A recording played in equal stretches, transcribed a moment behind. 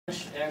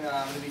And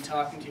I'm going to be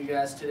talking to you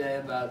guys today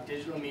about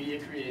digital media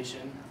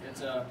creation. It's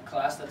a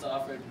class that's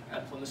offered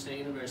at Plymouth State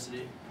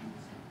University.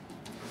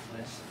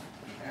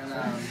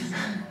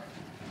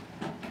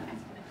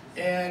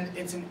 And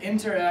it's an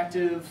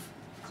interactive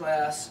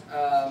class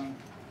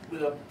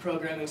with a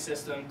programming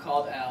system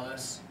called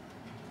Alice,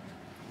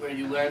 where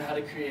you learn how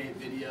to create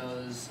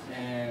videos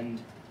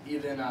and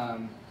even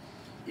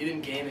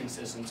gaming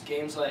systems.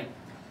 Games like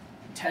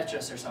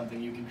Tetris or something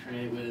you can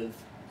create with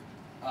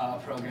a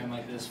program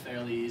like this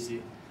fairly easy.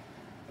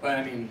 But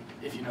I mean,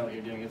 if you know what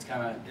you're doing, it's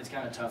kind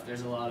of tough.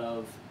 There's a lot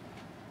of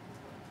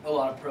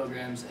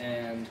programs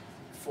and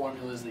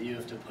formulas that you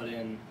have to put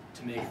in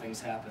to make things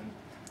happen.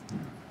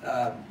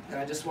 And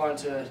I just wanted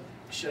to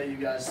show you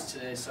guys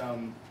today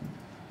some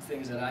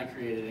things that I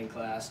created in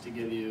class to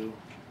give you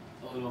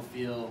a little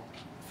feel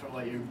for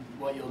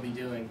what you'll be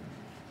doing.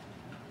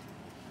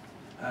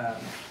 The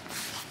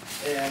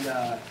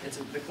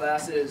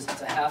class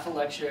it's a half a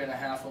lecture and a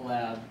half a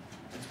lab.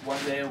 It's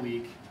 1 day a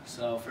week.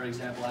 So for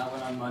example, I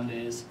went on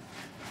Mondays,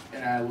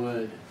 and I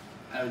would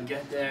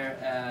get there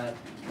at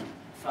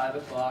 5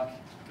 o'clock,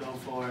 go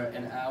for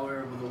an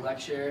hour with a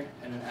lecture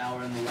and an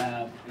hour in the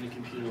lab, in a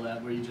computer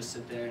lab, where you just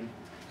sit there and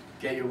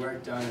get your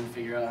work done and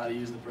figure out how to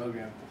use the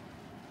program.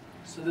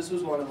 So this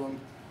was one of them,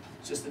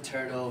 just the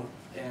turtle,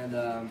 and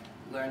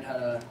learned how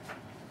to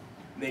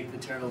make the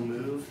turtle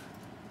move.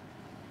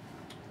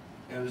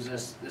 It was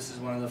just, this is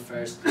one of the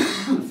first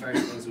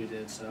things we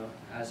did. So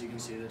as you can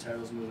see, the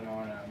turtle's moving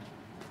all around.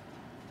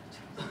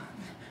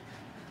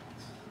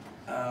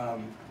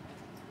 I'll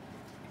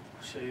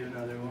show you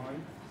another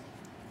one.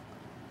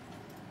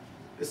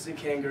 This is a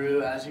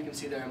kangaroo. As you can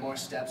see, there are more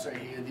steps right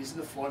here. These are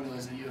the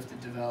formulas that you have to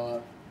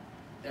develop.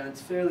 And it's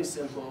fairly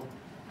simple.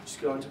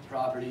 Just go into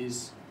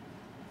properties,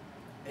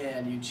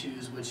 and you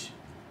choose which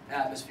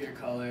atmosphere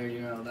color,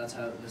 that's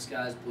how the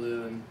sky's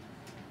blue, and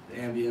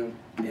the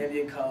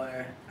ambient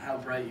color, how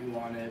bright you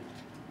want it.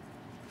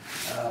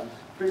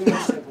 Pretty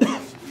much simple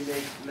things. You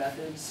make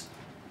methods,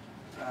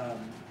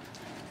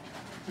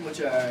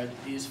 which are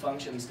these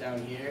functions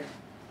down here.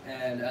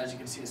 And as you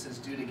can see, it says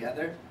do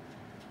together.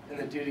 And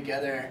the do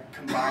together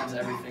combines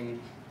everything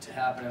to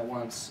happen at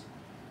once.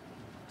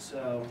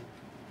 So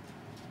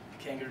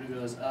kangaroo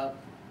goes up,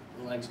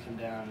 the legs come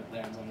down, it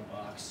lands on the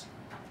box.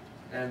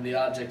 And the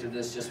object of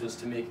this just was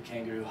to make a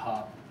kangaroo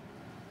hop.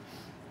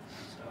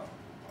 So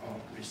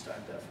I'll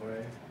restart that for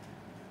you.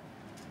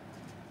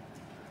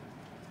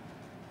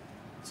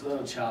 It's a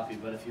little choppy,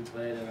 but if you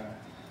play it in a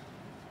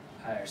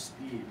higher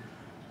speed.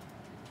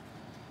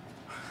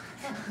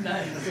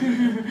 Nice.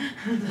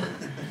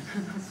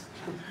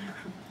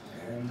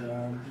 And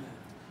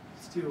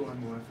let's do one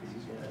more for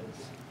you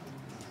guys.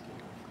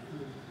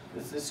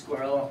 This is a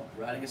squirrel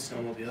riding a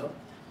snowmobile.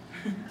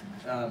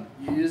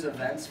 You use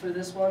events for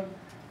this one.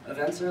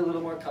 Events are a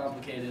little more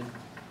complicated.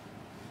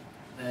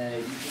 You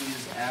can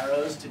use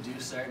arrows to do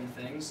certain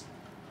things.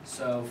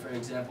 So for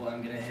example,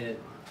 I'm going to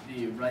hit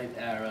the right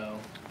arrow,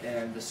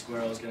 and the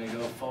squirrel is going to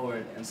go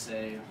forward and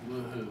say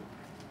woohoo.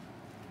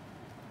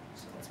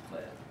 So let's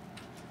play it.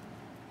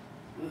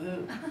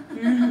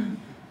 Woohoo.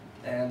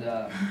 And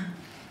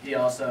he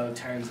also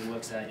turns and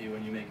looks at you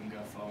when you make him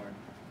go forward.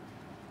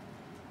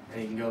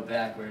 And he can go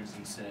backwards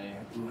and say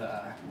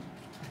ooh-ha.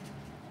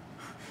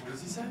 What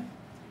does he say?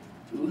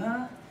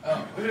 Ooh-ha?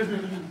 Oh.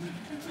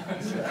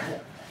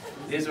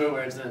 These were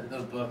words that the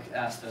book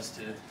asked us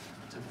to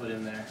put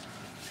in there.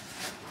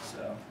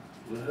 So,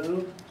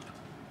 woohoo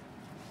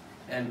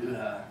and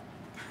ooh-ha.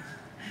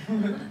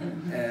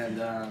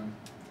 And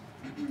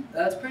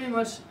that's pretty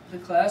much the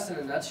class in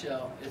a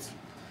nutshell. It's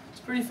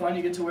pretty fun.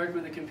 You get to work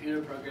with a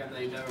computer program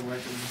that you've never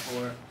worked with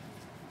before.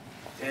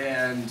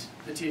 And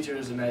the teacher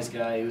was a nice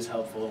guy. He was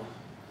helpful.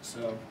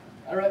 So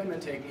I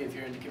recommend taking it if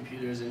you're into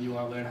computers and you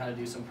want to learn how to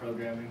do some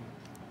programming.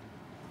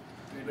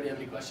 Anybody have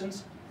any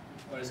questions?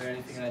 Or is there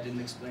anything I didn't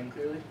explain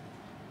clearly?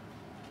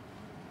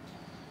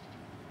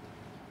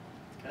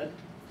 Good?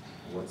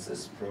 What's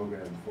this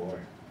program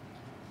for?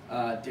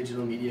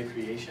 Digital media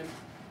creation.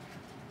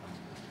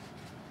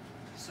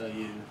 So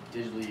you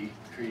digitally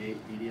create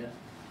media.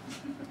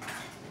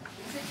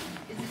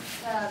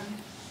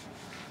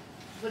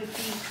 Would it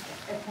be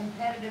a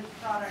competitive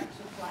product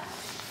to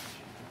class?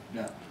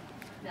 No.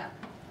 No.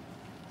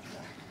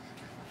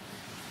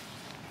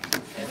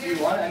 If you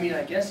want,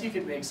 I guess you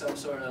could make some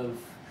sort of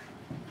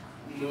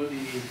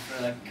movie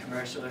for like a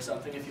commercial or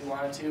something if you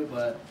wanted to,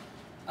 but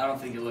I don't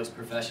think it looks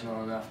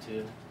professional enough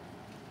to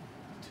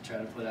try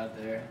to put out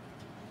there.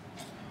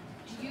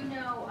 Do you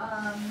know,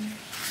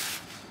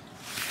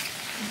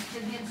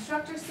 did the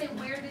instructor say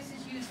where this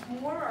is used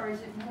more, or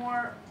is it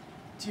more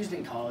It's used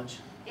in college.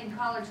 in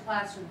college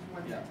classrooms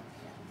more than? Yeah.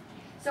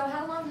 So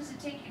how long does it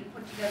take you to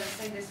put together,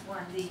 say this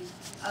one, the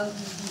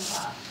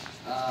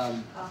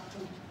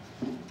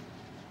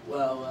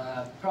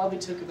Probably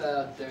took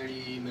about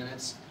 30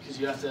 minutes, because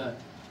you have to,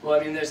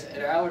 there's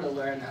an hour to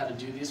learn how to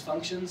do these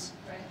functions,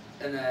 right?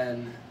 and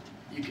then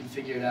you can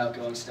figure it out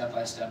going step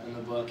by step in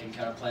the book and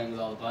kind of playing with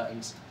all the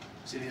buttons.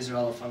 See, these are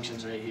all the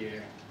functions right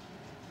here.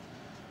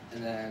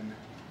 And then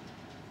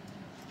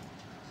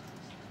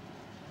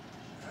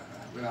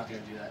we're not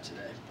going to do that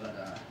today. But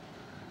But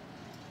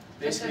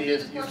basically, through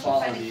if the you course,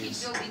 follow kind of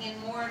these, keep building in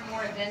more and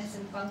more events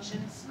and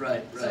functions,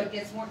 right, so it right.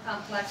 gets more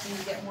complex and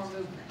you get more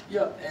movement.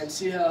 Yep, and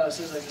see how it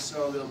says like the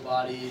snowmobile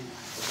body,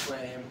 the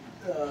flame,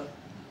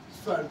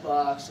 front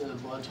box, or the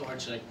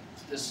blowtorch. Like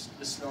this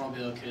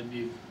snowmobile could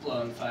be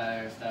blowing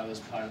fire if that was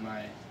part of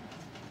my,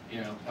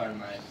 part of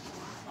my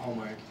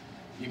homework.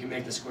 You can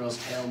make the squirrel's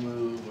tail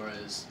move or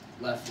his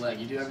left leg.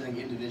 You do everything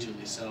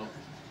individually, so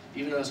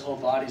even though his whole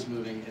body's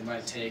moving, it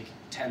might take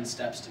 10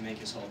 steps to make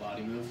his whole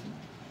body move.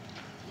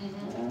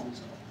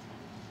 So,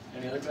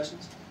 any other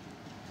questions?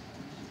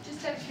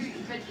 Just out of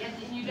curiosity, but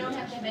and you don't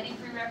have to have any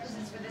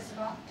prerequisites for this at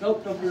all?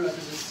 Nope, no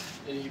prerequisites.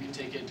 And you can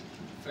take it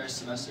first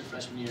semester,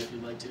 freshman year if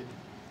you'd like to.